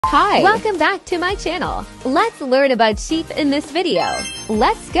Hi! Welcome back to my channel. Let's learn about sheep in this video.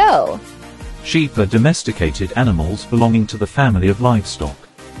 Let's go! Sheep are domesticated animals belonging to the family of livestock.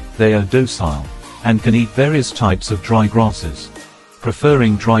 They are docile and can eat various types of dry grasses,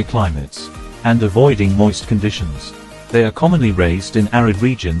 preferring dry climates and avoiding moist conditions. They are commonly raised in arid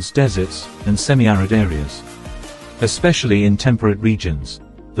regions, deserts, and semi-arid areas. Especially in temperate regions,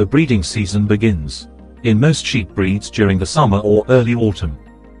 the breeding season begins in most sheep breeds during the summer or early autumn.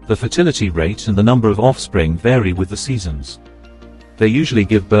 The fertility rate and the number of offspring vary with the seasons. They usually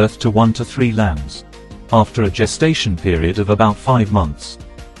give birth to 1 to 3 lambs after a gestation period of about 5 months.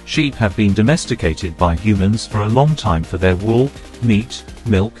 Sheep have been domesticated by humans for a long time for their wool, meat,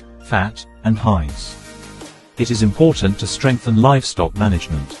 milk, fat, and hides. It is important to strengthen livestock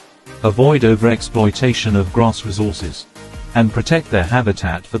management, avoid overexploitation of grass resources, and protect their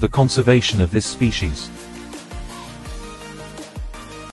habitat for the conservation of this species.